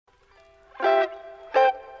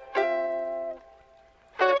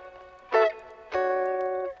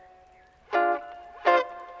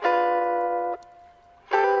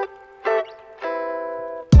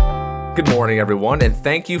Good morning, everyone, and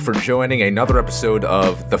thank you for joining another episode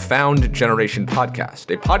of the Found Generation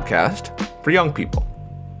Podcast, a podcast for young people.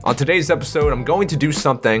 On today's episode, I'm going to do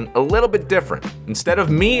something a little bit different. Instead of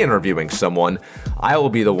me interviewing someone, I will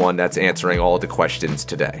be the one that's answering all the questions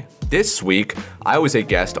today. This week, I was a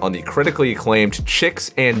guest on the critically acclaimed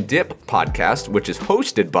Chicks and Dip podcast, which is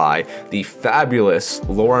hosted by the fabulous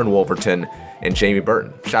Lauren Wolverton and Jamie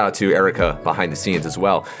Burton. Shout out to Erica behind the scenes as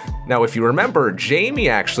well. Now, if you remember, Jamie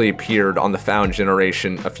actually appeared on the Found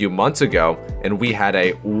Generation a few months ago, and we had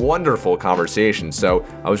a wonderful conversation. So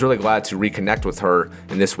I was really glad to reconnect with her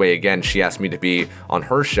in this way again. She asked me to be on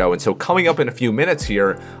her show. And so coming up in a few minutes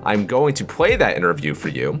here, I'm going to play that interview for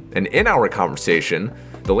you. And in our conversation,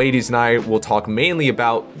 the ladies and I will talk mainly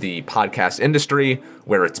about the podcast industry,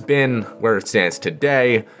 where it's been, where it stands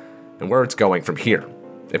today, and where it's going from here.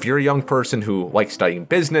 If you're a young person who likes studying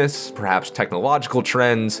business, perhaps technological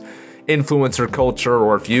trends, influencer culture,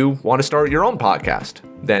 or if you want to start your own podcast,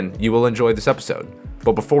 then you will enjoy this episode.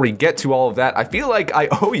 But before we get to all of that, I feel like I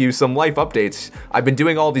owe you some life updates. I've been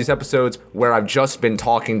doing all these episodes where I've just been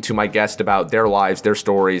talking to my guest about their lives, their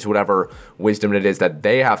stories, whatever wisdom it is that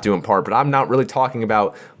they have to impart, but I'm not really talking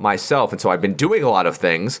about myself. And so I've been doing a lot of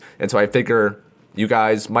things, and so I figure you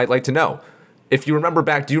guys might like to know. If you remember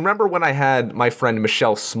back, do you remember when I had my friend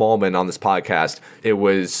Michelle Smallman on this podcast? It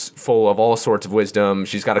was full of all sorts of wisdom.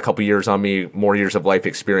 She's got a couple years on me, more years of life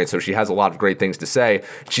experience, so she has a lot of great things to say.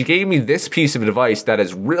 She gave me this piece of advice that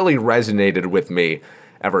has really resonated with me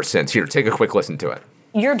ever since. Here, take a quick listen to it.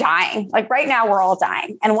 You're dying. Like right now, we're all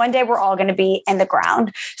dying. And one day we're all going to be in the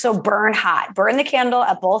ground. So burn hot, burn the candle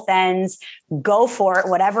at both ends, go for it.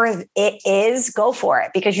 Whatever it is, go for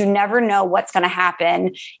it, because you never know what's going to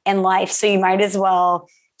happen in life. So you might as well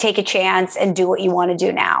take a chance and do what you want to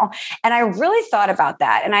do now. And I really thought about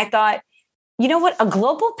that. And I thought, you know what? A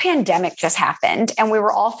global pandemic just happened and we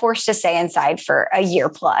were all forced to stay inside for a year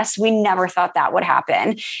plus. We never thought that would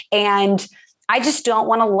happen. And I just don't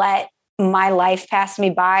want to let my life pass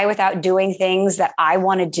me by without doing things that I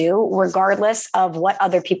want to do, regardless of what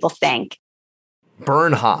other people think.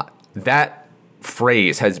 Burn hot. That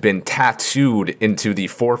phrase has been tattooed into the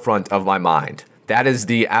forefront of my mind. That is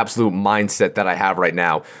the absolute mindset that I have right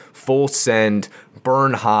now. Full send,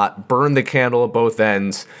 burn hot, burn the candle at both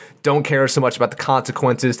ends. Don't care so much about the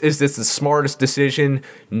consequences. Is this the smartest decision?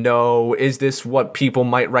 No. Is this what people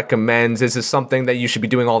might recommend? Is this something that you should be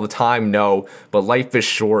doing all the time? No. But life is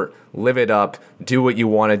short. Live it up. Do what you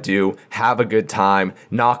want to do. Have a good time.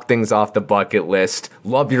 Knock things off the bucket list.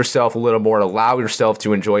 Love yourself a little more. Allow yourself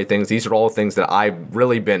to enjoy things. These are all things that I've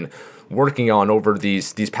really been working on over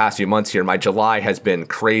these past few months here. My July has been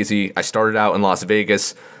crazy. I started out in Las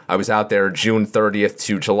Vegas. I was out there June 30th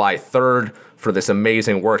to July 3rd for this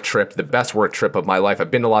amazing work trip, the best work trip of my life.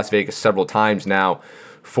 I've been to Las Vegas several times now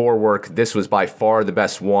for work. This was by far the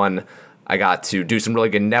best one. I got to do some really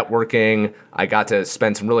good networking. I got to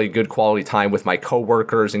spend some really good quality time with my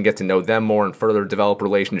coworkers and get to know them more and further develop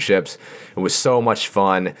relationships. It was so much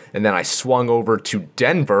fun. And then I swung over to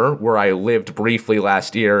Denver, where I lived briefly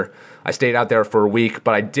last year. I stayed out there for a week,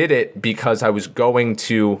 but I did it because I was going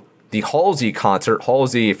to the Halsey concert.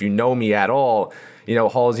 Halsey, if you know me at all, you know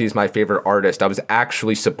Halsey is my favorite artist. I was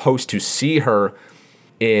actually supposed to see her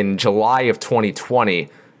in July of 2020.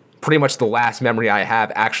 Pretty much the last memory I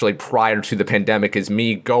have actually prior to the pandemic is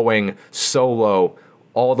me going solo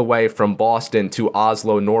all the way from Boston to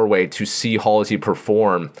Oslo, Norway to see Halsey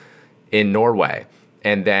perform in Norway.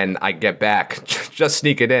 And then I get back, just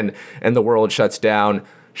sneak it in, and the world shuts down.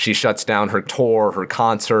 She shuts down her tour, her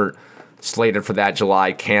concert, slated for that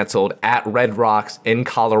July, canceled at Red Rocks in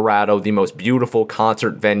Colorado, the most beautiful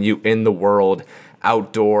concert venue in the world,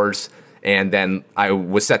 outdoors. And then I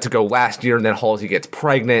was set to go last year, and then Halsey gets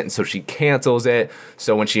pregnant, and so she cancels it.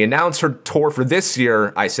 So when she announced her tour for this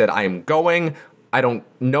year, I said, I am going. I don't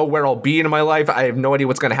know where I'll be in my life. I have no idea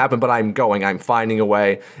what's going to happen, but I'm going. I'm finding a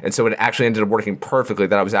way. And so it actually ended up working perfectly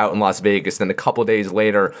that I was out in Las Vegas. Then a couple days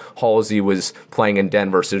later, Halsey was playing in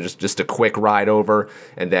Denver, so just a quick ride over.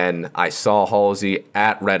 And then I saw Halsey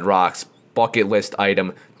at Red Rocks. Bucket list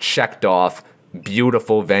item checked off.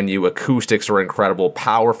 Beautiful venue. Acoustics were incredible.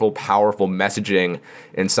 Powerful messaging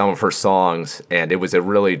in some of her songs. And it was a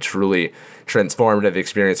really, truly transformative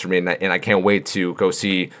experience for me. And I can't wait to go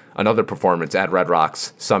see another performance at Red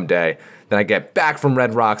Rocks someday. Then I get back from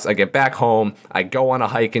Red Rocks. I get back home. I go on a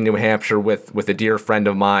hike in New Hampshire with a dear friend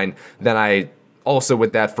of mine. Then I also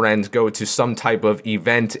with that friend go to some type of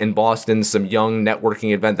event in Boston, some young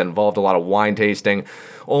networking event that involved a lot of wine tasting,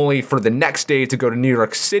 only for the next day to go to New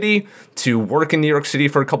York City to work in New York City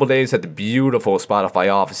for a couple days at the beautiful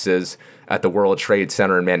Spotify offices at the World Trade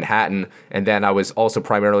Center in Manhattan. And then I was also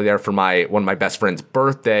primarily there for one of my best friend's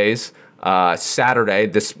birthdays, Saturday,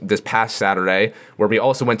 this past Saturday, where we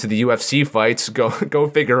also went to the UFC fights. Go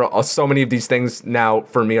figure. So many of these things now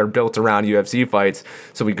for me are built around UFC fights.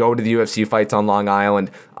 So we go to the UFC fights on Long Island.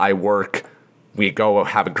 I work. We go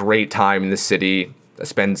have a great time in the city. I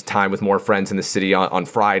spend time with more friends in the city on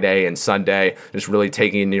Friday and Sunday, just really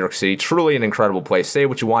taking in New York City. Truly an incredible place. Say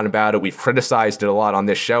what you want about it. We've criticized it a lot on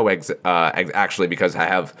this show, actually, because I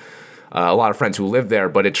have a lot of friends who live there,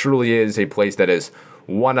 but it truly is a place that is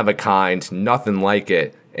one of a kind, nothing like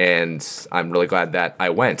it, and I'm really glad that I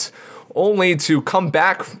went. Only to come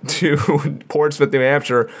back to Portsmouth, New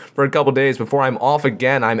Hampshire for a couple days before I'm off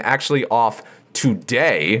again. I'm actually off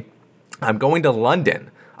today. I'm going to London.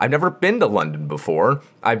 I've never been to London before.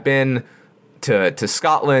 I've been to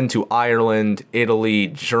Scotland, to Ireland, Italy,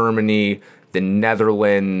 Germany, the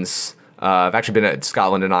Netherlands. I've actually been to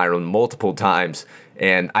Scotland and Ireland multiple times.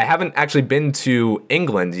 And I haven't actually been to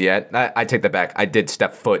England yet. I take that back. I did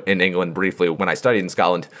step foot in England briefly when I studied in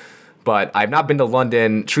Scotland. But I've not been to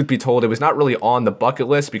London. Truth be told, it was not really on the bucket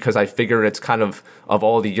list because I figured it's kind of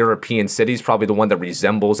all the European cities, probably the one that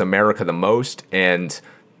resembles America the most. And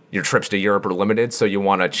your trips to Europe are limited, so you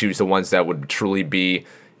want to choose the ones that would truly be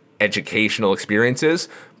educational experiences.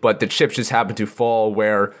 But the chips just happen to fall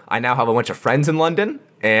where I now have a bunch of friends in London.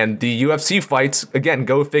 And the UFC fights, again,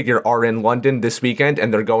 go figure, are in London this weekend,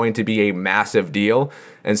 and they're going to be a massive deal.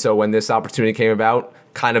 And so when this opportunity came about,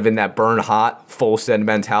 kind of in that burn hot, full send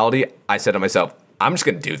mentality, I said to myself, I'm just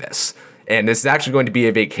going to do this. And this is actually going to be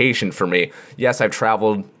a vacation for me. Yes, I've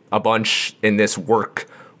traveled a bunch in this work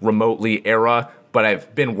remotely era, but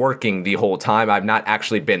I've been working the whole time. I've not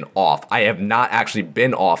actually been off. I have not actually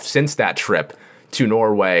been off since that trip to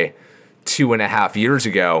Norway 2.5 years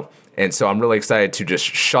ago. And so I'm really excited to just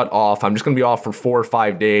shut off. I'm just going to be off for 4 or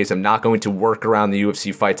 5 days. I'm not going to work around the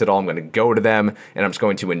UFC fights at all. I'm going to go to them, and I'm just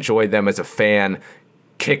going to enjoy them as a fan,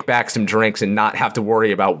 kick back some drinks, and not have to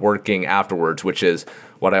worry about working afterwards, which is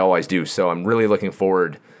what I always do. So I'm really looking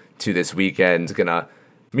forward to this weekend. Going to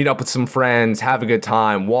meet up with some friends, have a good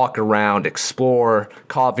time, walk around, explore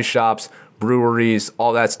coffee shops, breweries,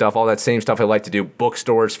 all that stuff, all that same stuff I like to do,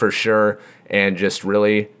 bookstores for sure, and just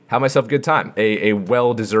really have myself a good time, a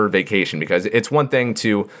well-deserved vacation, because it's one thing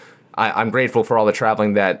to, I'm grateful for all the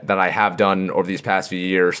traveling that I have done over these past few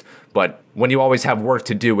years, but when you always have work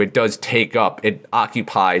to do, it does it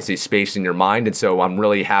occupies a space in your mind, and so I'm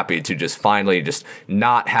really happy to just finally just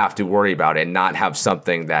not have to worry about it and not have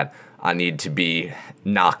something that I need to be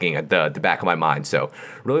knocking at the back of my mind. So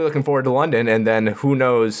really looking forward to London, and then who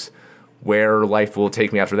knows where life will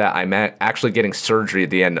take me after that. I'm actually getting surgery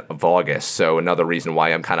at the end of August, so another reason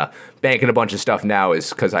why I'm kind of banking a bunch of stuff now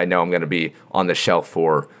is because I know I'm going to be on the shelf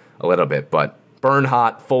for a little bit. But burn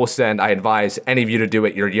hot, full send. I advise any of you to do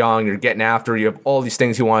it. You're young, you're getting after, you have all these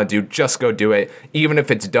things you want to do, just go do it. Even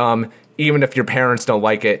if it's dumb, even if your parents don't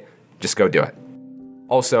like it, just go do it.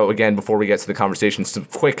 Also, again, before we get to the conversation, some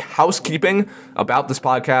quick housekeeping about this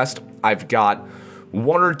podcast. I've got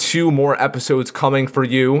 1 or 2 more episodes coming for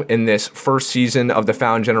you in this first season of The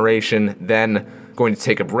Found Generation, then going to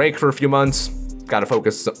take a break for a few months. Got to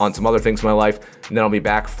focus on some other things in my life, and then I'll be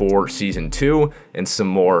back for season 2 and some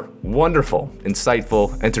more wonderful,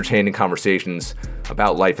 insightful, entertaining conversations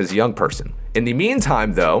about life as a young person. In the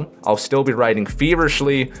meantime, though, I'll still be writing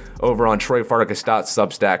feverishly over on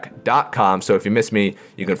troyfarkas.substack.com, so if you miss me,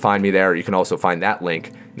 you can find me there. You can also find that link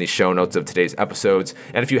in the show notes of today's episodes.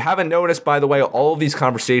 And if you haven't noticed, by the way, all of these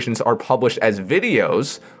conversations are published as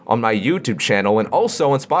videos on my YouTube channel and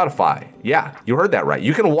also on Spotify. Yeah, you heard that right.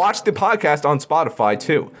 You can watch the podcast on Spotify,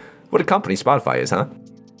 too. What a company Spotify is, huh?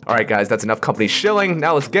 All right, guys, that's enough company shilling.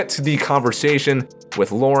 Now let's get to the conversation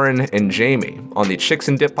with Lauren and Jamie on the Chicks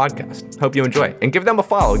and Dip podcast. Hope you enjoy, and give them a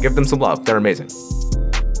follow. Give them some love. They're amazing.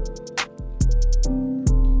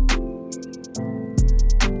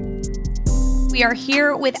 We are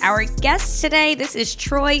here with our guest today. This is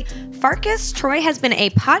Troy Farkas. Troy has been a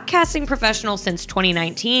podcasting professional since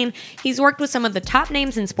 2019. He's worked with some of the top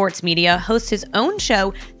names in sports media, hosts his own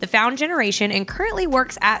show, The Found Generation, and currently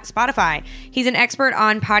works at Spotify. He's an expert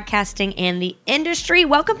on podcasting and the industry.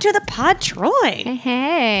 Welcome to the pod, Troy.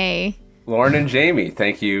 Hey. Lauren and Jamie,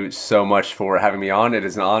 thank you so much for having me on. It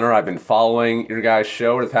is an honor. I've been following your guys'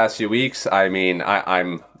 show over the past few weeks. I mean,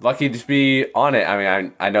 I'm lucky to be on it. I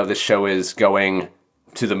mean, I know this show is going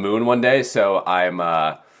to the moon one day, so I'm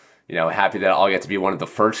happy that I'll get to be one of the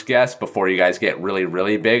first guests before you guys get really,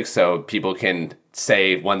 really big, so people can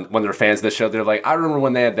say when they're fans of the show, they're like, I remember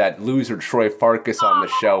when they had that loser Troy Farkas on the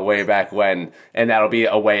show way back when, and that'll be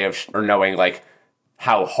a way of knowing, like,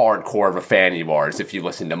 how hardcore of a fan you are, as if you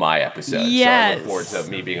listen to my episodes. Yes. So I look forward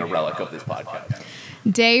to me being a relic of this podcast.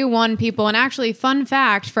 Day one people. And actually, fun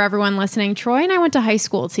fact for everyone listening, Troy and I went to high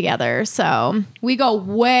school together. So we go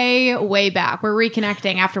way, way back. We're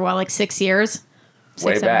reconnecting after, what, like 6 years?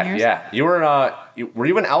 Way 7 back, years? yeah. You were, were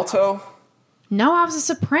you an alto? No, I was a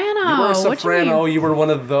soprano. You were a What you soprano. mean? You were one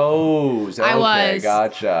of those. I Okay, was.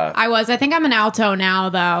 Gotcha. I think I'm an alto now,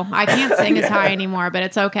 though. I can't sing as high anymore, but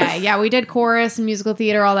it's okay. Yeah, we did chorus and musical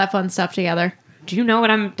theater, all that fun stuff together. Do you know what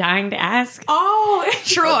I'm dying to ask? Oh,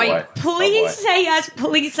 Troy, boy. please Oh, boy. say yes.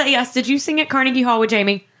 Please say yes. Did you sing at Carnegie Hall with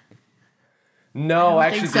Jamie? No, I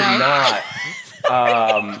actually don't think did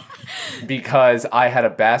not. Because I had a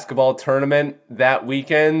basketball tournament that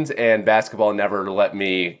weekend, and basketball never let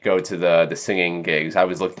me go to the singing gigs. I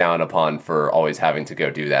was looked down upon for always having to go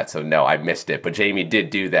do that. So no, I missed it. But Jamie did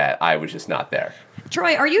do that. I was just not there.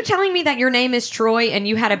 Troy, are you telling me that your name is Troy and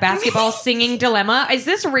you had a basketball singing dilemma? Is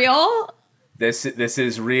this real? This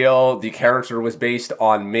is real. The character was based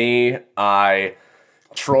on me.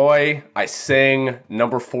 Troy, I sing.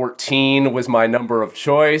 Number 14 was my number of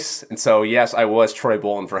choice. And so, yes, I was Troy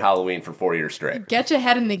Bolton for Halloween for 4 years straight. get your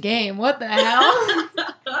head in the game. What the hell?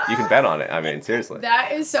 You can bet on it. I mean, seriously.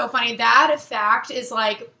 That is so funny. That fact is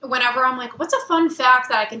like, whenever I'm like, what's a fun fact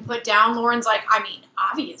that I can put down? Lauren's like, I mean,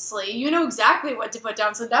 obviously, you know exactly what to put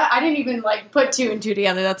down. So that I didn't even like put 2 and 2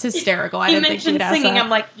 together. That's hysterical. I You didn't think she mentioned would ask singing. that. I'm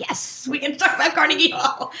like, yes, we can talk about Carnegie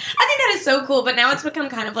Hall. I think that is so cool. But now it's become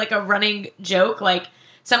kind of like a running joke. Like,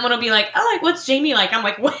 someone will be like, oh, like, what's Jamie like? I'm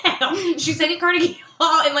like, wow, she sang at Carnegie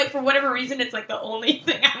Hall. And like, for whatever reason, it's like the only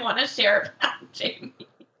thing I want to share about Jamie.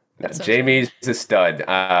 Jamie's a stud.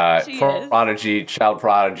 She is. Prodigy, child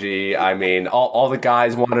prodigy. I mean, all the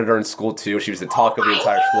guys wanted her in school too. She was the talk of the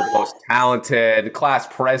entire school, the most talented, class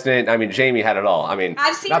president. I mean, Jamie had it all. I mean,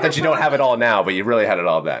 I've seen not her that you don't have it all now, but you really had it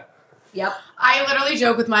all then. Yep. I literally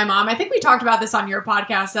joke with my mom. I think we talked about this on your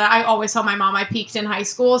podcast. That I always tell my mom I peaked in high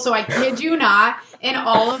school. So I kid you not, in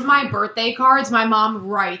all of my birthday cards, my mom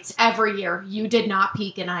writes every year, "You did not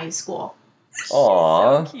peak in high school."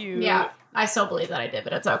 Aw. Cute. Yeah, I still believe that I did,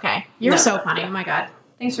 but it's okay. You're so funny. Oh my god.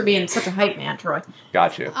 Thanks for being such a hype man, Troy.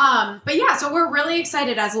 Got you. But yeah, so we're really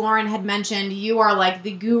excited. As Lauren had mentioned, you are like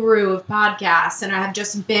the guru of podcasts, and I have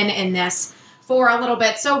just been in this for a little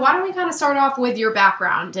bit. So why don't we kind of start off with your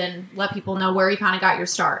background and let people know where you kind of got your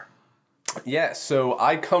start? Yeah, so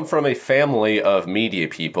I come from a family of media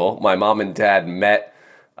people. My mom and dad met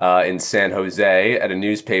in San Jose at a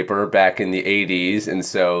newspaper back in the 80s, and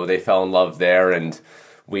so they fell in love there, and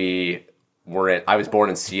I was born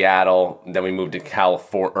in Seattle, and then we moved to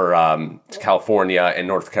California and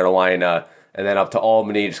North Carolina, and then up to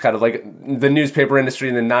Albany. Just kind of like the newspaper industry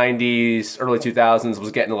in the 90s, early 2000s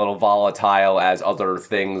was getting a little volatile as other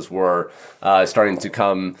things were starting to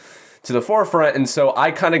come to the forefront. And so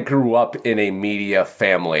I kind of grew up in a media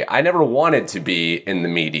family. I never wanted to be in the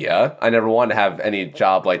media. I never wanted to have any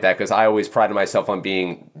job like that because I always prided myself on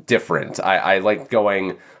being different. I liked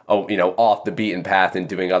going off the beaten path and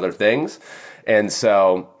doing other things. And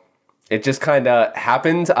so it just kind of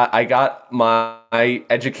happened. I got my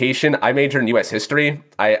education. I majored in U.S. history.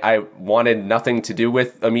 I wanted nothing to do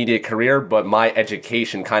with a media career, but my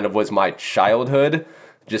education kind of was my childhood,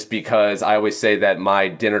 just because I always say that my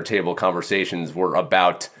dinner table conversations were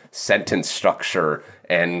about sentence structure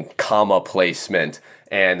and comma placement.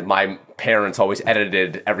 And my parents always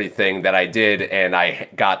edited everything that I did, and I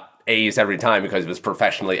got A's every time because it was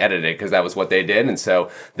professionally edited, because that was what they did. And so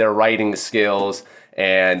their writing skills,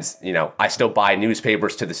 and I still buy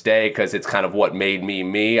newspapers to this day because it's kind of what made me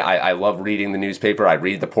me. I love reading the newspaper. I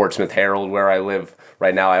read the Portsmouth Herald where I live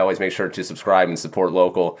right now. I always make sure to subscribe and support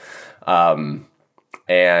local.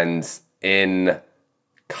 And in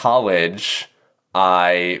college,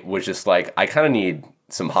 I was just like, I kind of need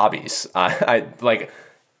some hobbies.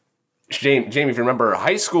 Jamie, if you remember,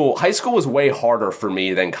 high school was way harder for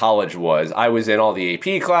me than college was. I was in all the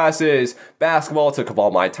AP classes, basketball took up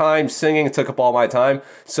all my time, singing took up all my time.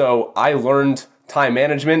 So I learned time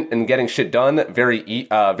management and getting shit done very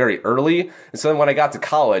early. And so then when I got to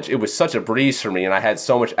college, it was such a breeze for me, and I had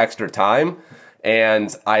so much extra time.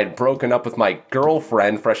 And I had broken up with my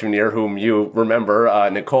girlfriend freshman year, whom you remember,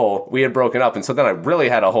 Nicole. We had broken up, and so then I really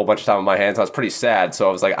had a whole bunch of time on my hands. I was pretty sad, so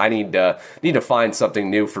I was like, I need to find something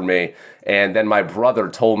new for me. And then my brother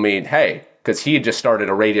told me, hey, because he had just started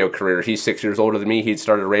a radio career. He's 6 years older than me. He'd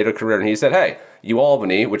started a radio career, and he said, hey,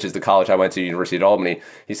 UAlbany, which is the college I went to, University of Albany.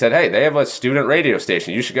 He said, hey, they have a student radio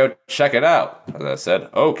station. You should go check it out. And I said,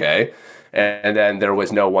 okay. And then there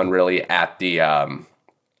was no one really at the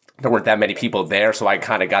there weren't that many people there, so I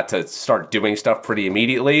kind of got to start doing stuff pretty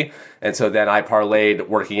immediately. And so then I parlayed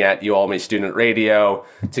working at UAlbany Student Radio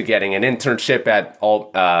to getting an internship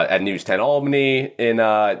at News 10 Albany in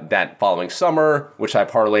that following summer, which I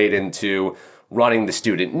parlayed into running the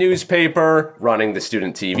student newspaper, running the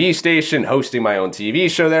student TV station, hosting my own TV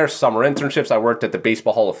show there, summer internships. I worked at the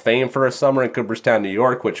Baseball Hall of Fame for a summer in Cooperstown, New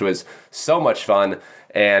York, which was so much fun.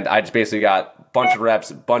 And I just basically got a bunch of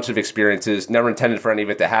reps, a bunch of experiences, never intended for any of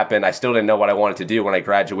it to happen. I still didn't know what I wanted to do when I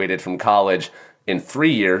graduated from college in 3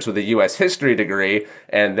 years with a U.S. history degree.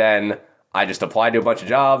 And then I just applied to a bunch of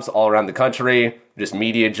jobs all around the country, just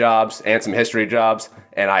media jobs and some history jobs.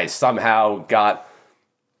 And I somehow got,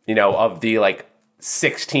 of the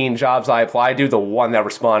 16 jobs I applied to, the one that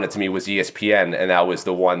responded to me was ESPN. And that was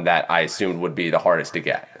the one that I assumed would be the hardest to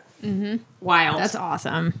get. Mm-hmm. Wild. That's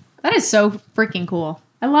awesome. That is so freaking cool.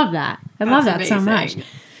 I love that. I love that so much.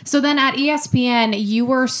 So then at ESPN,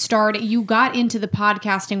 you got into the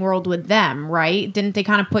podcasting world with them, right? Didn't they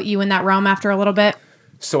kind of put you in that realm after a little bit?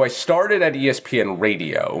 So I started at ESPN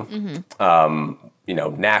Radio,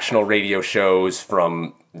 national radio shows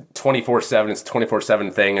from 24/7. It's a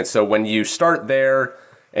 24/7 thing. And so when you start there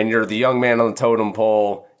and you're the young man on the totem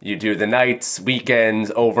pole, you do the nights,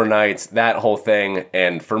 weekends, overnights, that whole thing.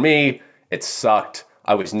 And for me, it sucked.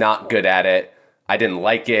 I was not good at it. I didn't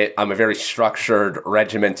like it. I'm a very structured,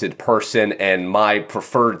 regimented person, and my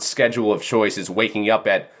preferred schedule of choice is waking up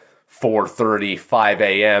at 4:30, 5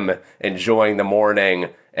 a.m., enjoying the morning,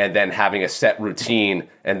 and then having a set routine,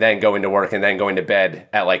 and then going to work, and then going to bed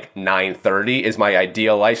at 9:30 is my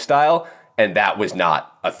ideal lifestyle. And that was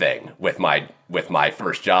not a thing with my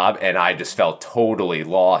first job, and I just felt totally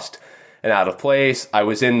lost and out of place. I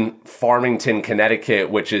was in Farmington, Connecticut,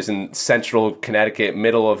 which is in central Connecticut,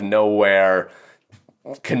 middle of nowhere.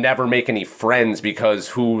 Could never make any friends because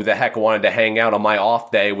who the heck wanted to hang out on my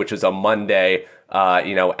off day, which is a Monday,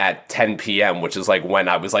 at 10 p.m., which is when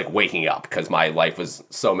I was waking up because my life was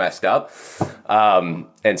so messed up.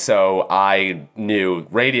 And so I knew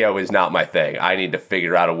radio is not my thing. I need to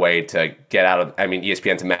figure out a way to get out of,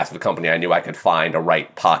 ESPN's a massive company. I knew I could find a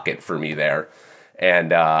right pocket for me there.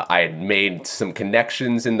 And I had made some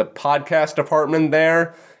connections in the podcast department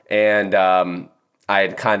there. And I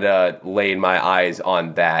had kind of laid my eyes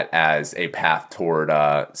on that as a path toward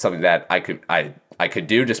something that I could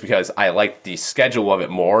do just because I like the schedule of it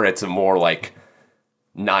more. It's a more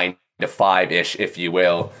 9 to 5-ish, if you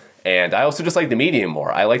will. And I also just like the medium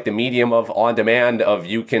more. I like the medium of on demand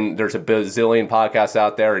there's a bazillion podcasts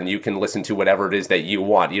out there and you can listen to whatever it is that you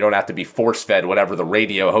want. You don't have to be force fed whatever the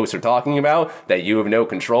radio hosts are talking about that you have no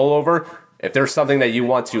control over. If there's something that you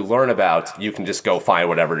want to learn about, you can just go find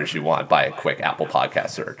whatever it is you want by a quick Apple Podcast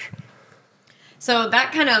search. So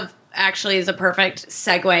that kind of actually is a perfect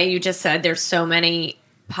segue. You just said there's so many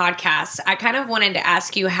podcasts. I kind of wanted to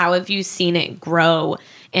ask you, how have you seen it grow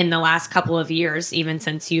in the last couple of years, even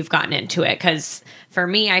since you've gotten into it? Because for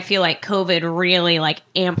me, I feel like COVID really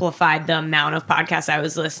amplified the amount of podcasts I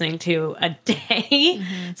was listening to a day.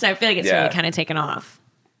 Mm-hmm. So I feel like it's really kind of taken off.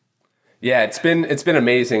 Yeah, it's been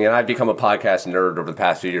amazing, and I've become a podcast nerd over the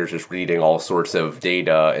past few years, just reading all sorts of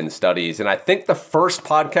data and studies. And I think the first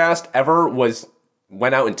podcast ever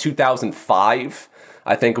went out in 2005.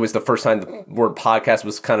 I think it was the first time the word podcast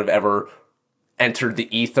was kind of ever entered the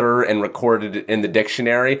ether and recorded in the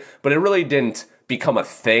dictionary, but it really didn't become a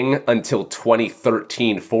thing until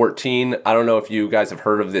 2013-14. I don't know if you guys have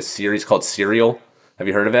heard of this series called Serial. Have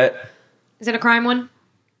you heard of it? Is it a crime one?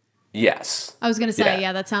 Yes. I was going to say,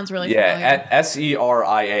 yeah, that sounds really familiar. Yeah,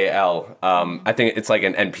 Serial. I think it's like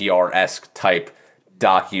an NPR-esque type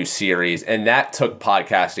docu-series, and that took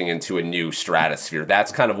podcasting into a new stratosphere.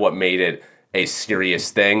 That's kind of what made it a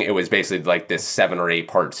serious thing. It was basically this 7 or 8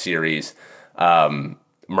 part series,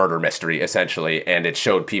 murder mystery, essentially, and it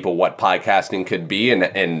showed people what podcasting could be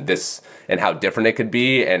and how different it could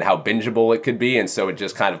be and how bingeable it could be, and so it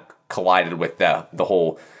just kind of collided with the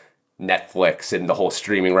whole Netflix and the whole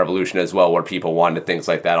streaming revolution as well, where people wanted things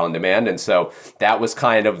like that on demand. And so that was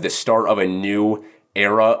kind of the start of a new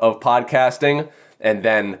era of podcasting. And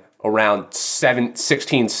then around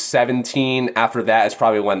 16, 17, after that is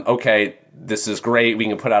probably when, okay, this is great. We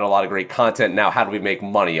can put out a lot of great content. Now, how do we make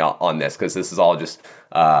money on this? Because this is all just,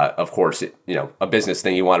 of course, a business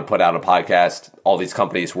thing. You want to put out a podcast. All these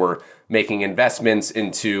companies were making investments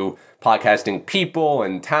into podcasting people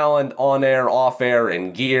and talent on air, off air,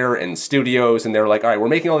 and gear and studios. And they're like, all right, we're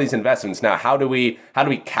making all these investments. Now, how do we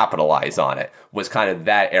capitalize on it? Was kind of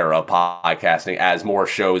that era of podcasting as more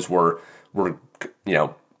shows were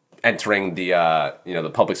entering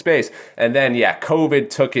the public space. And then, COVID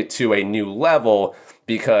took it to a new level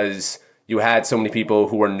because, you had so many people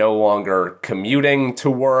who were no longer commuting to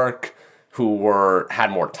work, who had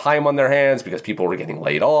more time on their hands because people were getting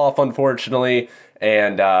laid off, unfortunately,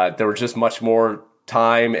 and there was just much more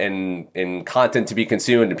time and content to be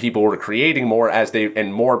consumed, and people were creating more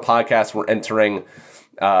and more podcasts were entering,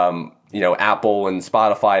 Apple and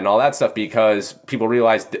Spotify and all that stuff, because people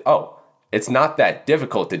realized, it's not that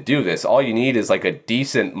difficult to do this. All you need is like a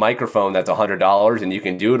decent microphone that's $100, and you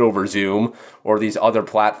can do it over Zoom or these other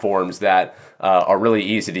platforms that are really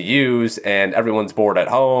easy to use, and everyone's bored at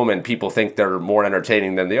home and people think they're more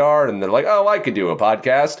entertaining than they are, and they're like, I could do a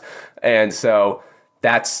podcast. And so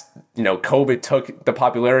that's, COVID took the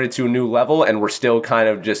popularity to a new level, and we're still kind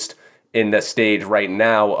of just in the stage right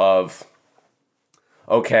now of,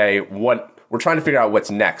 okay, we're trying to figure out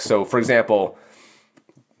what's next. So for example,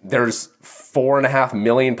 there's 4.5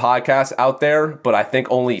 million podcasts out there, but I think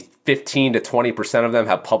only 15 to 20% of them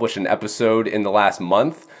have published an episode in the last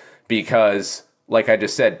month, because, like I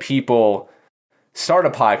just said, people start a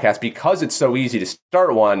podcast because it's so easy to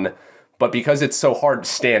start one, but because it's so hard to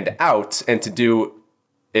stand out and to do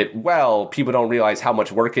it well, people don't realize how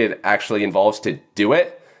much work it actually involves to do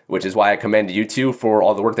it, which is why I commend you two for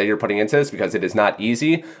all the work that you're putting into this, because it is not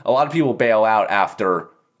easy. A lot of people bail out after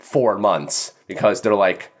 4 months because they're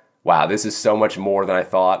like, wow, this is so much more than I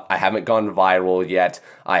thought. I haven't gone viral yet.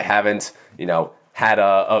 I haven't, had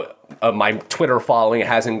my Twitter following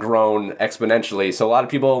hasn't grown exponentially. So a lot of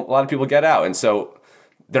people get out. And so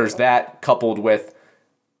there's that, coupled with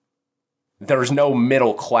there's no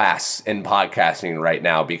middle class in podcasting right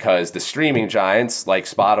now, because the streaming giants like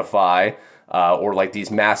Spotify or like these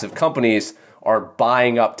massive companies are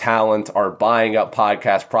buying up talent, are buying up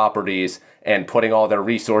podcast properties, and putting all their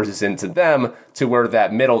resources into them, to where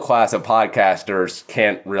that middle class of podcasters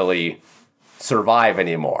can't really survive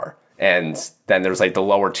anymore. And then there's like the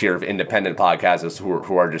lower tier of independent podcasters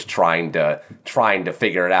who are just trying to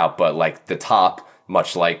figure it out. But like the top,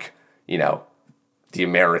 much like, the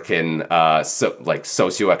American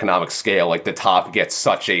socioeconomic scale, like the top gets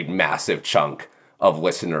such a massive chunk of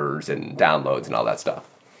listeners and downloads and all that stuff.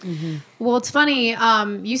 Mm-hmm. Well, it's funny.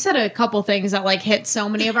 You said a couple things that like hit so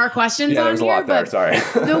many of our questions. Yeah, there's a lot there. Sorry.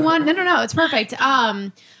 The one, no, it's perfect.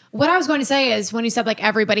 What I was going to say is, when you said like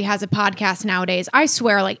everybody has a podcast nowadays, I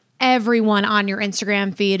swear like everyone on your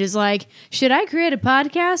Instagram feed is like, should I create a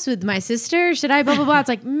podcast with my sister? Should I blah, blah, blah? It's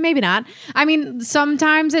like, maybe not. I mean,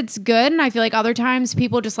 sometimes it's good. And I feel like other times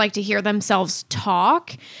people just like to hear themselves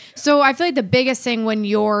talk. So I feel like the biggest thing when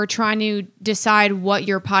you're trying to decide what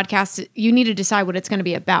your podcast, you need to decide what it's going to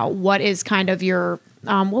be about. What is kind of your,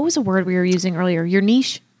 what was the word we were using earlier? Your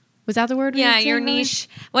niche? Was that the word? Yeah, your niche.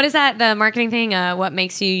 What is that? The marketing thing? What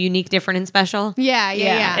makes you unique, different, and special?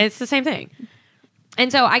 Yeah. It's the same thing. And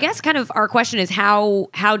so I guess kind of our question is, how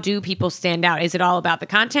do people stand out? Is it all about the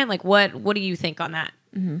content? Like what do you think on that?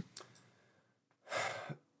 Mm-hmm.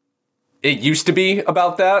 It used to be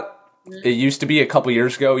about that. It used to be a couple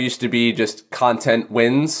years ago. It used to be just content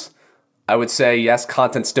wins. I would say, yes,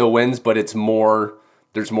 content still wins, but it's more,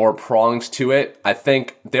 there's more prongs to it. I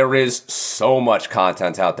think there is so much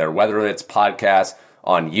content out there, whether it's podcasts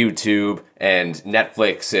on YouTube and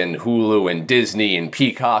Netflix and Hulu and Disney and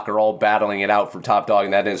Peacock are all battling it out for top dog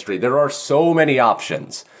in that industry. There are so many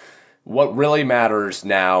options. What really matters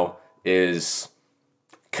now is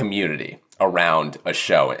community around a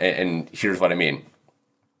show. And here's what I mean.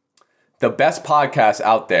 The best podcasts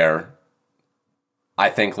out there, I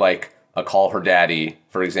think, like a Call Her Daddy,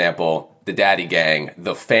 for example, the Daddy Gang,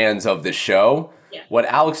 the fans of the show. Yeah. What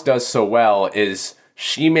Alex does so well is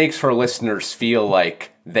she makes her listeners feel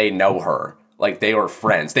like they know her, like they were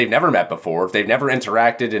friends. They've never met before. They've never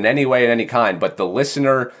interacted in any way, in any kind, but the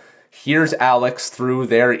listener hears Alex through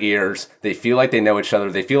their ears. They feel like they know each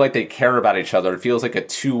other. They feel like they care about each other. It feels like a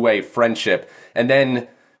two-way friendship. And then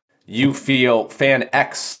you feel fan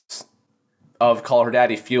X of Call Her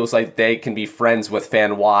Daddy feels like they can be friends with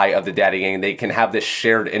fan Y of the Daddy Gang. They can have this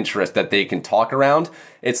shared interest that they can talk around.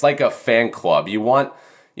 It's like a fan club. You want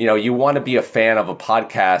to be a fan of a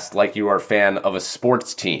podcast like you are a fan of a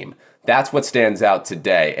sports team. That's what stands out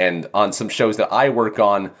today. And on some shows that I work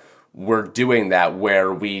on, we're doing that,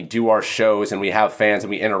 where we do our shows and we have fans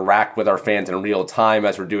and we interact with our fans in real time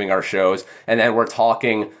as we're doing our shows. And then we're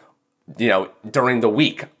talking, during the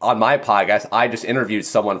week. On my podcast, I just interviewed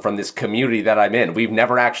someone from this community that I'm in. We've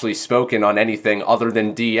never actually spoken on anything other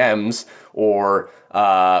than DMs or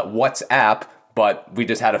WhatsApp, but we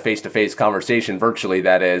just had a face-to-face conversation virtually,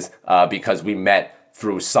 that is, because we met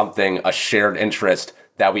through something, a shared interest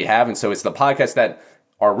that we have. And so it's the podcasts that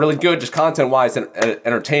are really good, just content-wise and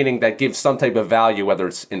entertaining, that gives some type of value, whether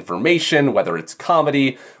it's information, whether it's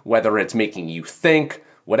comedy, whether it's making you think,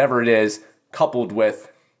 whatever it is, coupled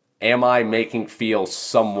with, am I making feel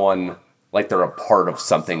someone like they're a part of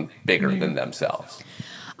something bigger than themselves?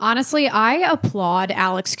 Honestly, I applaud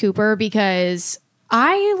Alex Cooper because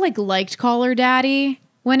I liked Call Her Daddy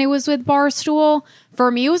when it was with Barstool. For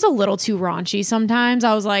me, it was a little too raunchy sometimes.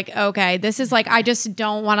 I was like, okay, this is I just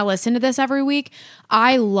don't want to listen to this every week.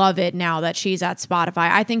 I love it now that she's at Spotify.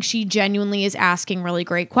 I think she genuinely is asking really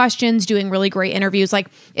great questions, doing really great interviews.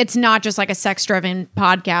 It's not just a sex-driven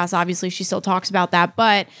podcast. Obviously, she still talks about that,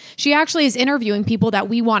 but she actually is interviewing people that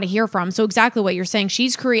we want to hear from. So exactly what you're saying,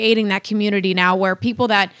 she's creating that community now where people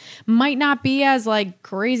that might not be as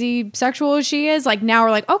crazy sexual as she is, now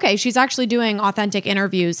are okay, she's actually doing authentic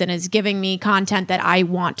interviews and is giving me content that I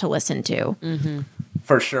want to listen to. Mm-hmm.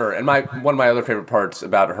 For sure. And one of my other favorite parts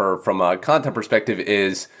about her from a content perspective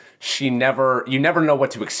is you never know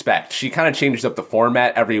what to expect. She kind of changes up the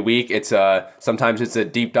format every week. Sometimes it's a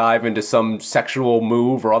deep dive into some sexual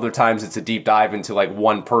move, or other times it's a deep dive into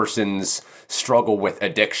one person's struggle with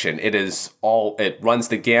addiction. It runs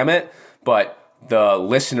the gamut, but the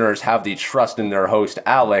listeners have the trust in their host,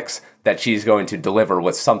 Alex, that she's going to deliver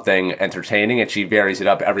with something entertaining, and she varies it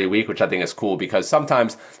up every week, which I think is cool, because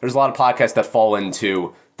sometimes there's a lot of podcasts that fall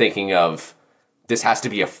into thinking of this has to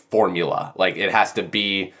be a formula. It has to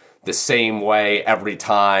be the same way every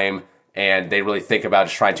time, and they really think about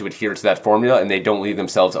just trying to adhere to that formula, and they don't leave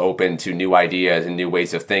themselves open to new ideas and new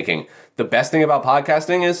ways of thinking. The best thing about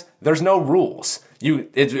podcasting is there's no rules.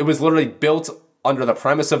 It was literally built under the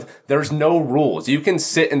premise of there's no rules. You can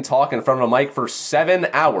sit and talk in front of a mic for 7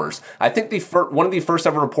 hours. I think one of the first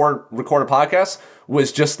ever recorded podcasts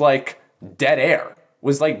was just dead air.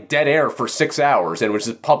 Was dead air for 6 hours and was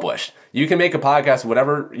just published. You can make a podcast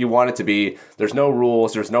whatever you want it to be. There's no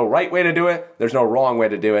rules. There's no right way to do it. There's no wrong way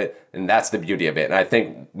to do it. And that's the beauty of it. And I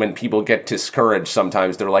think when people get discouraged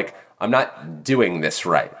sometimes, they're like, I'm not doing this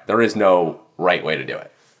right. There is no right way to do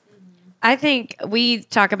it. I think we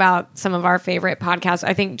talk about some of our favorite podcasts.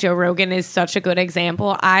 I think Joe Rogan is such a good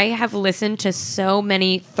example. I have listened to so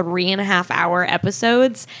many 3.5 hour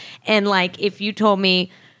episodes. And if you told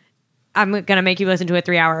me I'm going to make you listen to a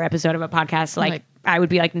 3 hour episode of a podcast, I would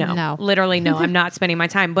be no, literally no, I'm not spending my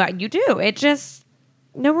time. But you do. It just,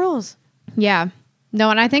 no rules. Yeah. No,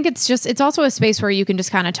 and I think it's also a space where you can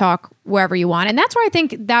just kind of talk wherever you want. And that's where I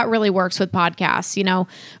think that really works with podcasts,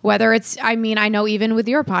 whether I know even with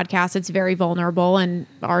your podcast, it's very vulnerable, and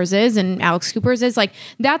ours is, and Alex Cooper's is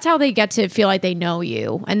that's how they get to feel like they know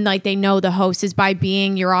you. And they know the host is by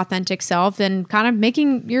being your authentic self and kind of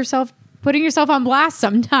putting yourself on blast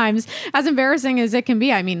sometimes, as embarrassing as it can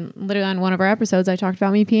be. I mean, literally on one of our episodes, I talked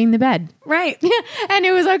about me peeing the bed. Right. And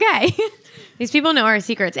it was okay. These people know our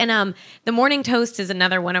secrets. And the Morning Toast is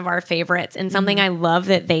another one of our favorites, and something I love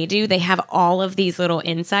that they do. They have all of these little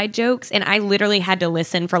inside jokes, and I literally had to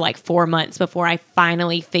listen for 4 months before I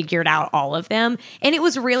finally figured out all of them. And it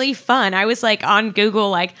was really fun. I was on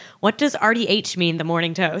Google, what does RDH mean, the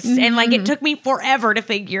Morning Toast? And it took me forever to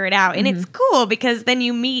figure it out. And it's cool because then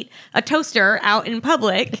you meet a toaster out in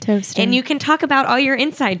public and you can talk about all your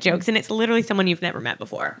inside jokes, and it's literally someone you've never met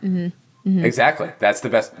before. Mm-hmm. Mm-hmm. Exactly. That's the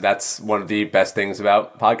best. That's one of the best things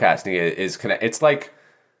about podcasting is connect. It's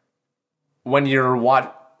when you're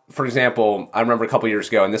for example, I remember a couple years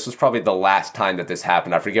ago, and this was probably the last time that this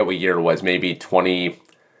happened. I forget what year it was, maybe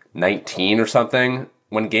 2019 or something,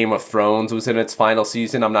 when Game of Thrones was in its final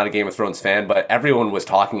season. I'm not a Game of Thrones fan, but everyone was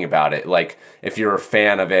talking about it. If you're a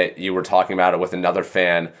fan of it, you were talking about it with another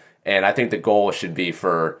fan. And I think the goal should be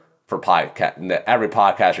for podcast, every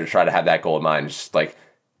podcaster try to have that goal in mind. Just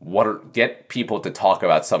get people to talk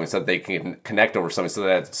about something so that they can connect over something so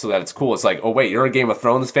that it's cool. It's oh wait, you're a Game of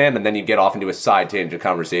Thrones fan, and then you get off into a side tangent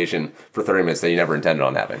conversation for 30 minutes that you never intended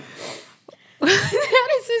on having. That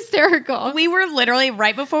is hysterical. We were literally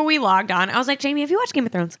right before we logged on. I was like, Jamie, have you watched Game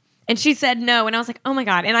of Thrones? And she said no. And I was like, oh my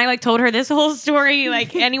God. And I told her this whole story.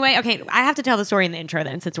 Anyway, okay, I have to tell the story in the intro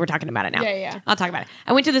then, since we're talking about it now. Yeah. I'll talk about it.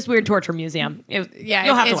 I went to this weird torture museum. You'll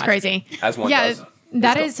have to watch crazy. As one does.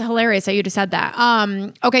 That is hilarious that you just said that.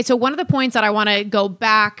 Okay, so one of the points that I want to go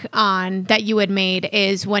back on that you had made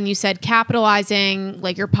is when you said capitalizing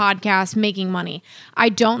your podcast, making money. I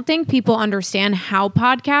don't think people understand how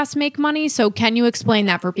podcasts make money. So can you explain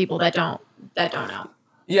that for people that don't know?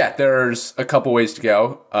 Yeah, there's a couple ways to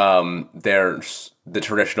go. There's the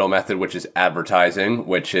traditional method, which is advertising,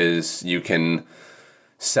 which is you can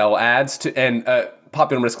sell ads to, and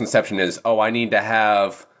popular misconception is, I need to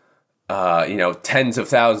have tens of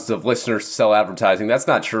thousands of listeners to sell advertising. That's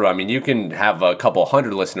not true. I mean, you can have a couple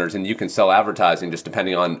hundred listeners and you can sell advertising just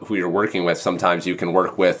depending on who you're working with. Sometimes you can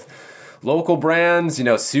work with local brands.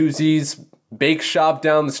 Susie's bake shop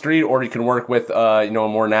down the street, or you can work with a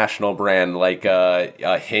more national brand like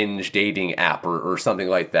a Hinge dating app or something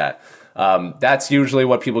like that. That's usually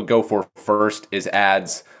what people go for first is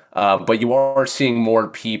ads. But you are seeing more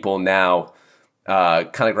people now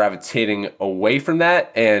kind of gravitating away from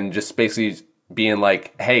that and just basically being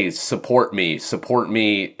like, hey, support me.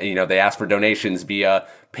 They ask for donations via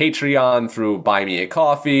Patreon through Buy Me a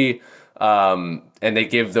Coffee. And they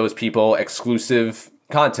give those people exclusive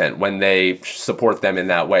content when they support them in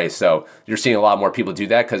that way. So you're seeing a lot more people do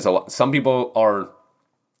that because some people are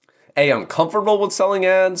A, uncomfortable with selling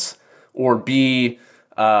ads, or B,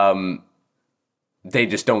 they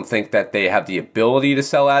just don't think that they have the ability to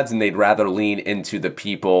sell ads, and they'd rather lean into the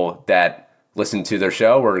people that listen to their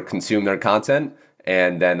show or consume their content,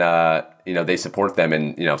 and then they support them.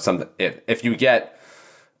 And if you get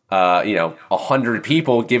 100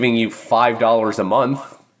 people giving you $5 a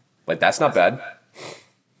month, like that's not bad.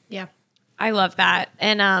 Yeah. I love that.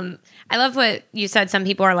 And I love what you said. Some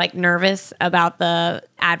people are like nervous about the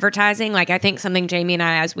advertising. Like I think something Jamie and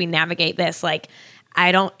I, as we navigate this, like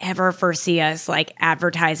I don't ever foresee us like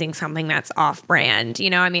advertising something that's off brand.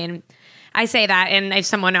 I mean, I say that, and if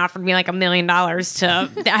someone offered me like $1 million to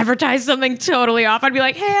advertise something totally off, I'd be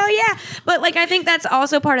like, hell yeah. But like, I think that's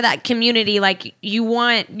also part of that community. Like you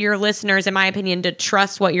want your listeners, in my opinion, to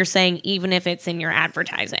trust what you're saying, even if it's in your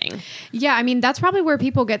advertising. Yeah. I mean, that's probably where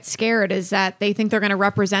people get scared, is that they think they're going to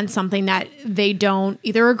represent something that they don't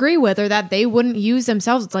either agree with or that they wouldn't use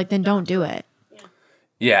themselves. It's like, then don't do it.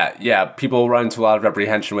 Yeah. People run into a lot of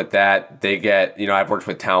apprehension with that. They get, I've worked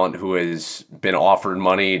with talent who has been offered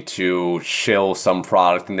money to shill some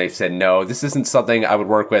product, and they said, no, this isn't something I would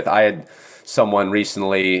work with. I had someone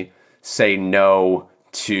recently say no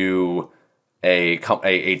to a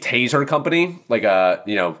taser company. Like,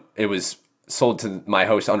 it was sold to my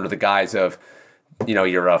host under the guise of,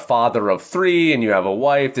 you're a father of 3 and you have a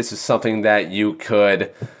wife. This is something that you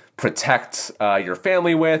could protect your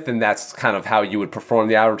family with, and that's kind of how you would perform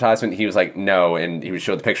the advertisement. He was like, no, and he would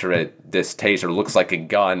show the picture of it. This taser looks like a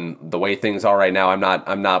gun. The way things are right now,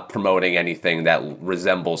 I'm not promoting anything that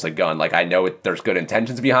resembles a gun. Like I know there's good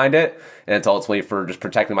intentions behind it, and it's ultimately for just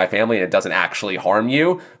protecting my family, and it doesn't actually harm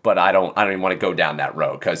you. But I don't even want to go down that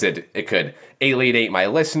road because it could alienate my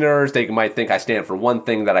listeners. They might think I stand for one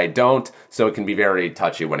thing that I don't. So it can be very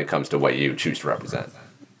touchy when it comes to what you choose to represent.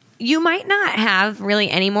 You might not have really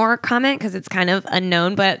any more comment because it's kind of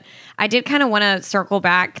unknown, but I did kind of want to circle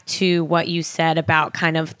back to what you said about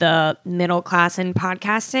kind of the middle class in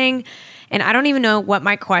podcasting. And I don't even know what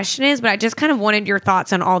my question is, but I just kind of wanted your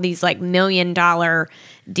thoughts on all these like $1 million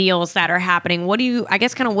deals that are happening. What do you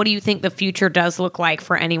think the future does look like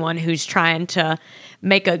for anyone who's trying to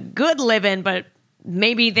make a good living, but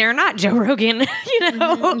maybe they're not Joe Rogan,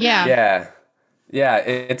 Yeah. Yeah,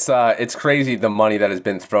 it's crazy the money that has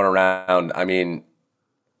been thrown around. I mean,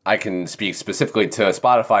 I can speak specifically to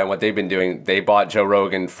Spotify and what they've been doing. They bought Joe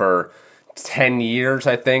Rogan for 10 years,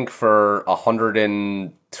 I think, for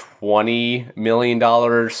 $120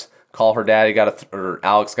 million. Call Her Daddy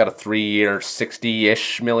Alex got a 3-year,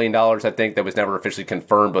 $60-ish million, I think. That was never officially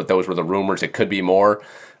confirmed, but those were the rumors. It could be more.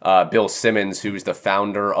 Bill Simmons, who's the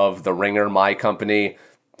founder of The Ringer, my company,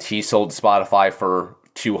 he sold Spotify for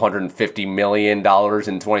 $250 million in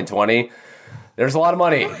 2020. There's a lot of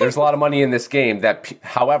money. There's a lot of money in this game.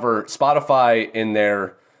 However, Spotify in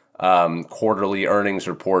their quarterly earnings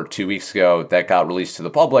report 2 weeks ago that got released to the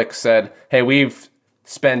public said, hey, we've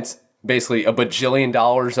spent basically $1 bajillion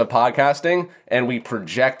of podcasting and we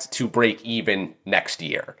project to break even next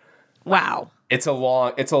year. Wow. It's a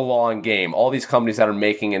long game. All these companies that are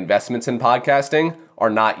making investments in podcasting are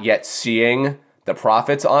not yet seeing the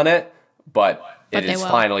profits on it, but it is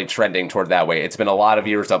finally trending toward that way. It's been a lot of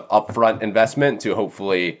years of upfront investment to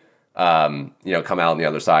hopefully, come out on the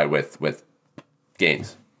other side with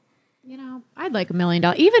gains. I'd like $1 million,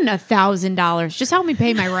 even $1,000. Just help me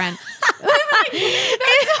pay my rent. That's all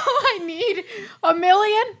I need. $1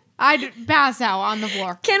 million? I'd pass out on the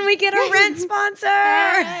floor. Can we get a rent sponsor?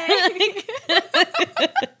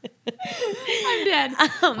 I'm dead.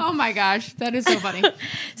 Oh my gosh, that is so funny.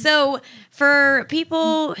 So for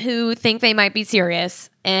people who think they might be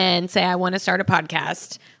serious and say, I want to start a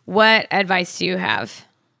podcast, what advice do you have?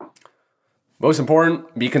 Most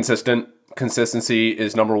important, be consistent. Consistency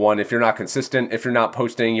is number one. If you're not consistent, if you're not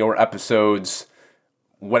posting your episodes,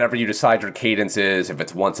 whatever you decide your cadence is, if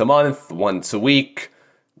it's once a month, once a week,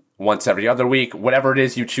 once every other week, whatever it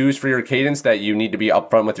is you choose for your cadence that you need to be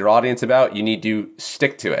upfront with your audience about, you need to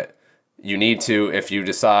stick to it. You need to, if you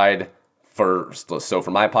decide for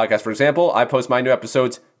my podcast, for example, I post my new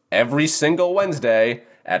episodes every single Wednesday,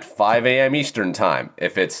 at 5 a.m. Eastern time.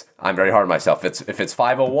 I'm very hard on myself. If it's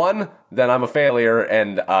 5:01, then I'm a failure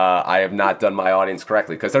and I have not done my audience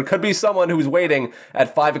correctly, because there could be someone who's waiting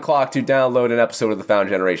at 5 o'clock to download an episode of the Found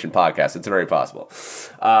Generation podcast. It's very possible.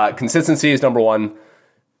 Consistency is number one,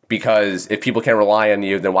 because if people can't rely on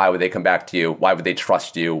you, then why would they come back to you? Why would they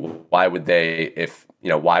trust you? Why would they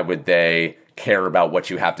care about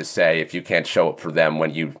what you have to say if you can't show up for them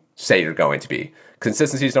when you say you're going to be?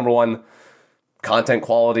 Consistency is number one. Content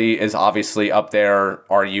quality is obviously up there.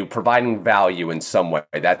 Are you providing value in some way?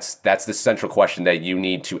 That's the central question that you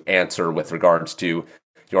need to answer with regards to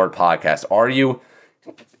your podcast. Are you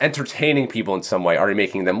entertaining people in some way? Are you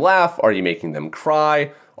making them laugh? Are you making them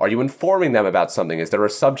cry? Are you informing them about something? Is there a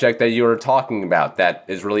subject that you are talking about that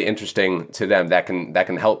is really interesting to them that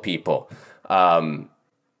can help people?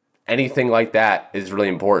 Anything like that is really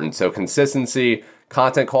important. So consistency,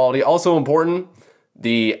 content quality, also important.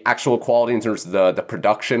 The actual quality in terms of the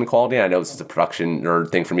production quality. I know this is a production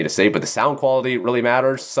nerd thing for me to say, but the sound quality really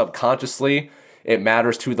matters. Subconsciously, it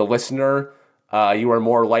matters to the listener. You are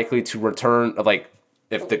more likely to return,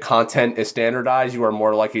 if the content is standardized, you are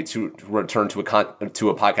more likely to return to a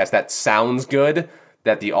podcast that sounds good,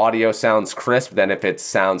 that the audio sounds crisp, than if it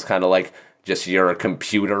sounds kind of like just your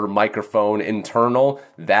computer microphone internal.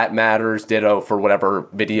 That matters. Ditto for whatever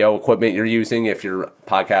video equipment you're using, if your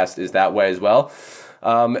podcast is that way as well.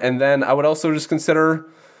 And then I would also just consider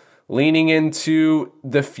leaning into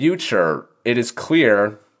the future. It is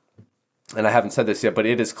clear, and I haven't said this yet, but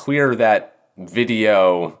it is clear that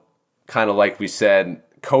video, kind of like we said,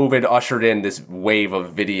 COVID ushered in this wave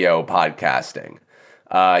of video podcasting.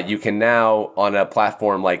 You can now, on a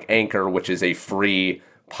platform like Anchor, which is a free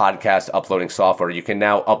podcast uploading software, you can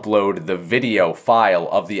now upload the video file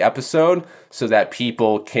of the episode so that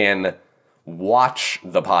people can watch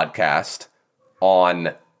the podcast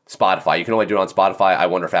on Spotify. You can only do it on Spotify. I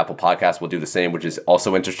wonder if Apple Podcasts will do the same, which is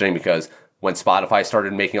also interesting, because when Spotify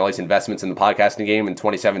started making all these investments in the podcasting game in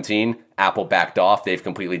 2017, Apple backed off. They've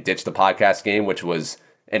completely ditched the podcast game, which was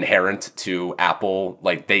inherent to Apple.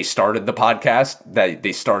 Like, they started the podcast,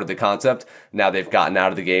 they started the concept. Now they've gotten out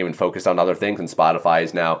of the game and focused on other things, and Spotify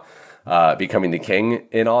is now becoming the king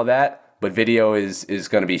in all that. But video is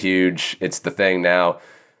going to be huge. It's the thing now.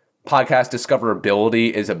 Podcast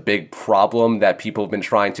discoverability is a big problem that people have been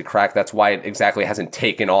trying to crack. That's why it exactly hasn't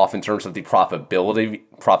taken off in terms of the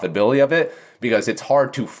profitability of it, because it's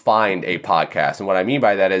hard to find a podcast. And what I mean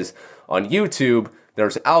by that is, on YouTube,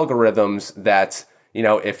 there's algorithms that,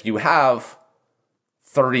 if you have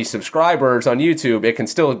 30 subscribers on YouTube, it can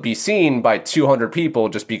still be seen by 200 people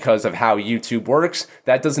just because of how YouTube works.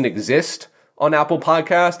 That doesn't exist on Apple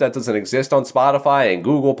Podcasts. That doesn't exist on Spotify and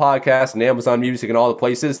Google Podcasts and Amazon Music and all the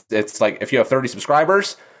places. It's like, if you have 30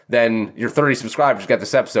 subscribers, then your 30 subscribers get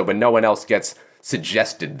this episode, but no one else gets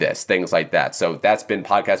suggested this, things like that. So that's been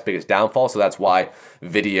podcast's biggest downfall. So that's why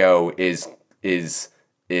video is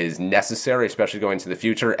necessary, especially going into the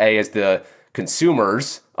future. As the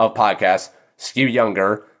consumers of podcasts skew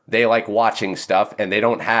younger, they like watching stuff, and they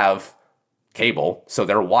don't have cable, so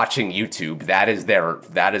they're watching YouTube. That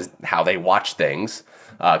is how they watch things,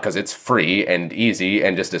 because it's free and easy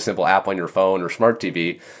and just a simple app on your phone or smart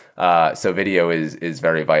TV. So video is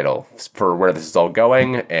very vital for where this is all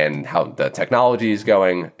going and how the technology is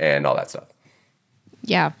going and all that stuff.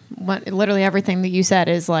 Yeah, literally everything that you said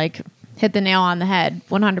is like hit the nail on the head,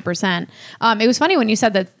 100%. It was funny when you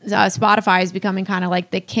said that Spotify is becoming kind of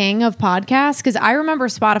like the king of podcasts, because I remember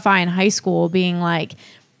Spotify in high school being like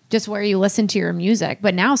just where you listen to your music.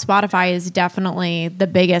 But now Spotify is definitely the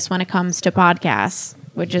biggest when it comes to podcasts,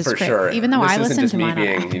 which is for sure. Even though I listen to mine. This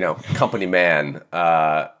isn't just me being, company man.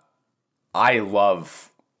 I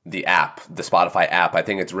love the app, the Spotify app. I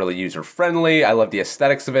think it's really user friendly. I love the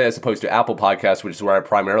aesthetics of it, as opposed to Apple Podcasts, which is where I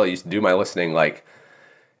primarily used to do my listening. Like,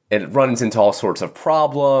 it runs into all sorts of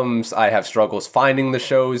problems. I have struggles finding the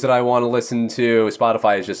shows that I want to listen to.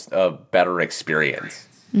 Spotify is just a better experience.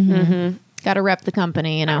 Mm-hmm. Got to rep the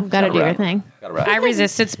company, got to do your thing. I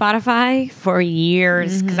resisted Spotify for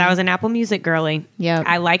years because I was an Apple Music girly. Yeah,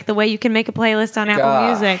 I like the way you can make a playlist on Apple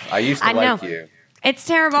Music. I used to like you. It's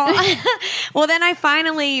terrible. Well, then I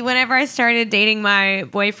finally, whenever I started dating my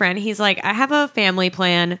boyfriend, he's like, I have a family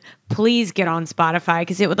plan. Please get on Spotify,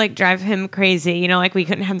 because it would like drive him crazy. We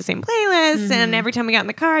couldn't have the same playlist. And every time we got in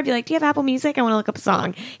the car, I'd be like, do you have Apple Music? I want to look up a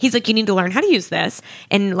song. He's like, you need to learn how to use this.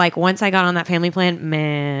 And like, once I got on that family plan,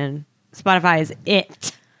 man, Spotify is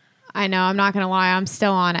it. I know. I'm not going to lie. I'm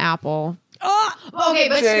still on Apple. Oh, okay,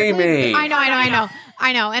 but Jamie. I know.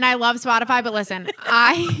 I know, and I love Spotify, but listen,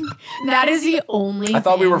 that is the only I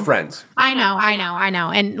thought we thing- were friends. I know.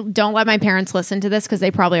 And don't let my parents listen to this because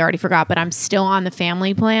they probably already forgot, but I'm still on the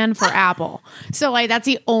family plan for Apple. So like that's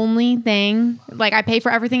the only thing. Like I pay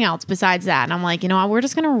for everything else besides that. And I'm like, you know what? We're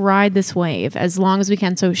just gonna ride this wave as long as we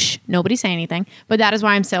can. So nobody say anything. But that is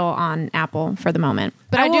why I'm still on Apple for the moment.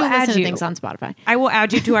 But I do will add listen to you. things on Spotify. I will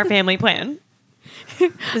add you to our family plan.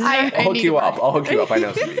 I I'll hook need you to- up. I'll hook you up. I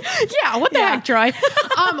know some. Yeah, what the heck, Troy?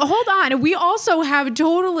 Hold on. We also have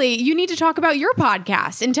you need to talk about your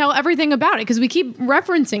podcast and tell everything about it because we keep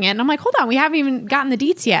referencing it. And I'm like, hold on, we haven't even gotten the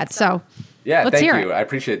deets yet. So Yeah, let's thank hear you. it. I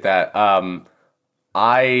appreciate that.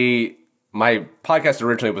 My podcast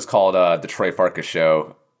originally was called The Troy Farkas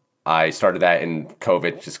Show. I started that in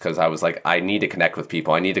COVID just because I was like, I need to connect with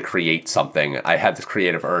people. I need to create something. I had this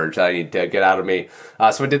creative urge I need to get out of me.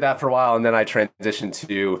 So I did that for a while, and then I transitioned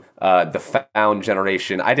to the Found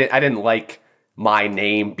Generation. I didn't like my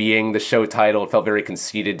name being the show title. It felt very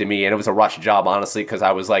conceited to me, and it was a rush job, honestly, because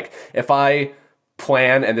I was like, if I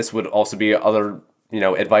plan, and this would also be other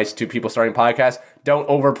advice to people starting podcasts, don't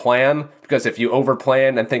overplan, because if you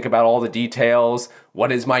overplan and think about all the details,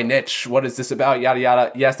 what is my niche? What is this about? Yada,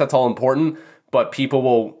 yada. Yes, that's all important, but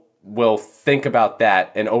people will think about that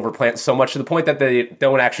and overplan so much to the point that they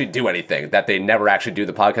don't actually do anything, that they never actually do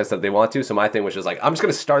the podcast that they want to. So my thing was just like, I'm just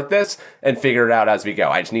going to start this and figure it out as we go.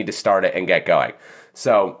 I just need to start it and get going.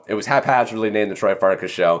 So it was haphazardly named The Troy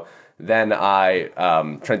Farkas Show. Then I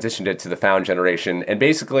transitioned it to the Found Generation. And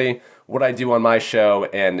basically what I do on my show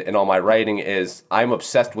and in all my writing is I'm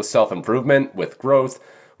obsessed with self-improvement, with growth,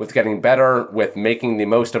 with getting better, with making the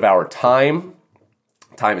most of our time.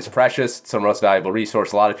 Time is precious. It's our most valuable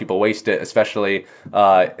resource. A lot of people waste it, especially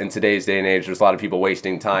in today's day and age. There's a lot of people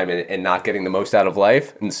wasting time and not getting the most out of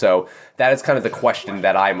life. And so that is kind of the question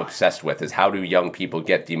that I'm obsessed with, is how do young people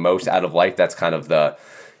get the most out of life? That's kind of the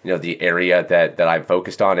area that I'm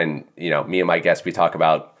focused on. And, me and my guests, we talk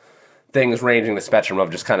about things ranging the spectrum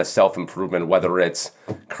of just kind of self-improvement, whether it's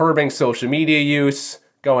curbing social media use,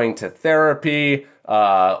 going to therapy,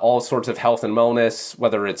 all sorts of health and wellness,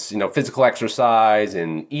 whether it's, physical exercise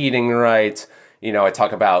and eating right. I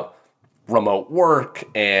talk about remote work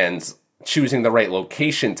and choosing the right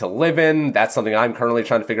location to live in. That's something I'm currently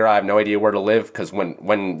trying to figure out. I have no idea where to live, because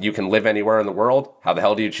when you can live anywhere in the world, how the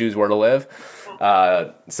hell do you choose where to live?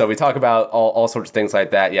 So we talk about all sorts of things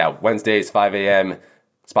like that. Yeah, Wednesdays, 5 a.m.,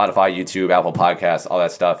 Spotify, YouTube, Apple Podcasts, all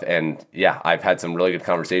that stuff. And yeah, I've had some really good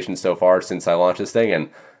conversations so far since I launched this thing, and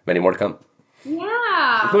many more to come.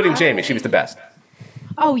 Yeah. Including Jamie. She was the best.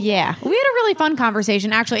 Oh, yeah. We had a really fun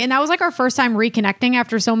conversation, actually. And that was like our first time reconnecting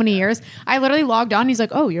after so many years. I literally logged on. He's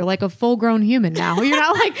like, oh, you're like a full-grown human now. You're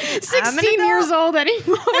not like 16 years old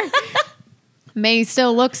anymore. May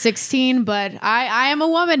still look 16, but I am a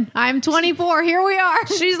woman. I'm 24. Here we are.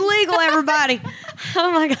 She's legal, everybody.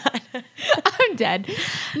 Oh my God. I'm dead.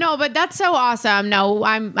 No, but that's so awesome. No,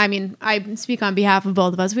 I speak on behalf of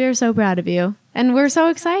both of us. We are so proud of you. And we're so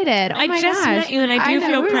excited. Oh I my just gosh. met you and I do know,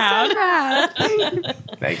 feel we're proud. So proud.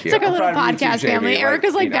 Thank you. It's like our I'm little proud of you podcast too, Jamie. family.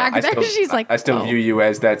 Erica's like back there. She's like, I still view you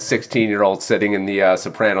as that 16-year-old sitting in the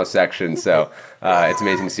soprano section. So it's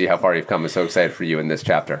amazing to see how far you've come. I'm so excited for you in this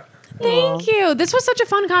chapter. Thank you. This was such a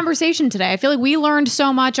fun conversation today. I feel like we learned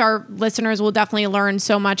so much. Our listeners will definitely learn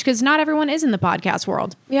so much because not everyone is in the podcast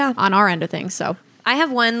world. Yeah. On our end of things. So I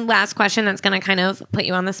have one last question that's going to kind of put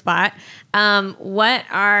you on the spot. What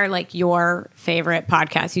are like your favorite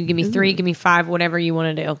podcasts? You give me 3, give me 5, whatever you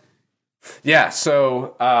want to do. Yeah.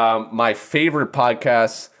 So my favorite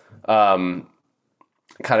podcasts, kind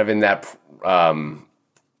of in that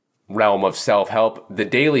realm of self-help, The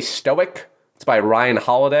Daily Stoic. It's by Ryan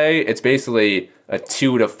Holiday. It's basically a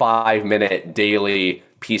 2 to 5 minute daily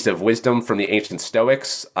piece of wisdom from the ancient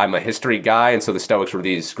Stoics. I'm a history guy, and so the Stoics were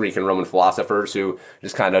these Greek and Roman philosophers who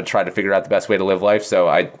just kind of tried to figure out the best way to live life. So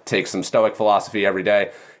I take some Stoic philosophy every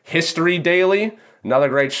day. History Daily, another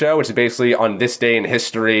great show, which is basically on this day in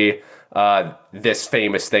history, this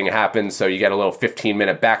famous thing happened. So you get a little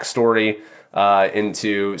 15-minute backstory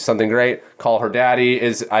into something great. Call Her Daddy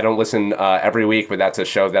I don't listen every week, but that's a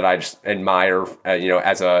show that I just admire,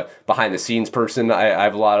 as a behind the scenes person. I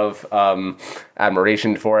have a lot of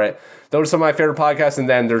admiration for it. Those are some of my favorite podcasts. And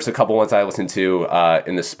then there's a couple ones I listen to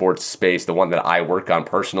in the sports space. The one that I work on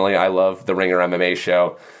personally, I love the Ringer MMA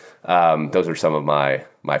show. Those are some of my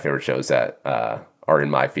favorite shows that are in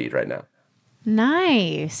my feed right now.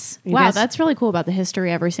 nice. Wow, guys- that's really cool about the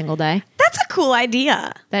history every single day. That's a cool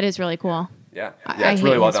idea. That is really cool. Yeah, I it's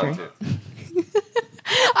really hate well history. done too.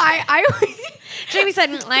 I Jamie said,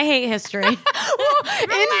 I hate history. well,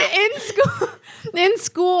 in school In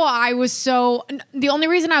school, I was the only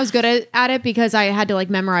reason I was good at it because I had to like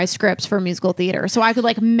memorize scripts for musical theater. So I could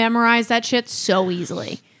like memorize that shit so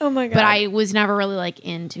easily. Oh my God. But I was never really like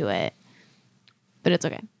into it. But it's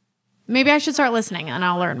okay. Maybe I should start listening and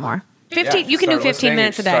I'll learn more. 15. You can do Start 15 listening,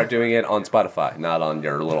 minutes a day. Start doing it on Spotify, not on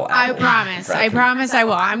your little I Apple promise. I tracking. promise I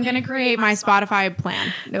will. I'm going to create my Spotify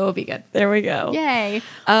plan. It will be good. There we go. Yay.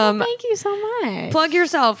 Thank you so much. Plug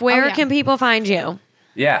yourself. Where yeah. can people find you?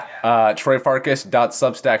 Yeah,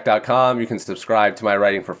 troyfarkas.substack.com. You can subscribe to my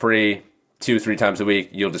writing for free 2-3 times a week.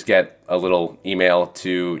 You'll just get a little email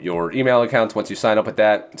to your email accounts once you sign up with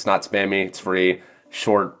that. It's not spammy. It's free.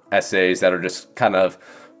 Short essays that are just kind of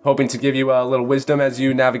hoping to give you a little wisdom as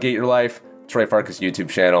you navigate your life. Troy Farkas YouTube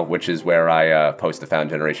channel, which is where I post the Found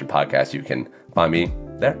Generation podcast. You can find me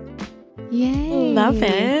there. Yay. Love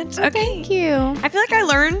it. Okay. Thank you. I feel like I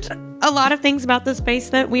learned a lot of things about the space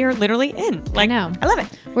that we are literally in. Like, know. I love it.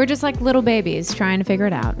 We're just like little babies trying to figure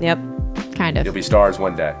it out. Yep. Kind of. You'll be stars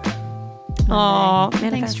one day. Aw.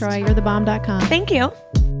 Thanks, Troy. You're the bomb.com. Thank you.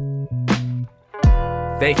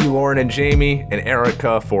 Thank you, Lauren and Jamie and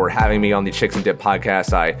Erica, for having me on the Chicks and Dip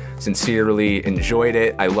podcast. I sincerely enjoyed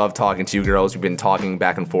it. I love talking to you girls. We've been talking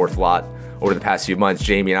back and forth a lot over the past few months.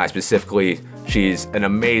 Jamie and I specifically. She's an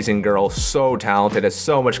amazing girl, so talented, has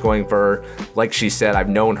so much going for her. Like she said, I've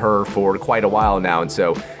known her for quite a while now, and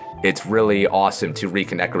so it's really awesome to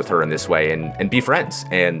reconnect with her in this way and be friends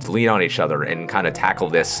and lean on each other and kind of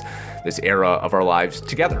tackle this era of our lives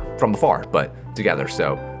together, from afar, but together.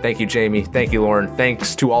 So thank you, Jamie. Thank you, Lauren.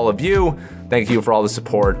 Thanks to all of you. Thank you for all the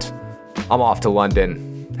support. I'm off to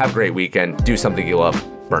London. Have a great weekend. Do something you love.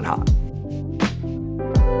 Burn hot.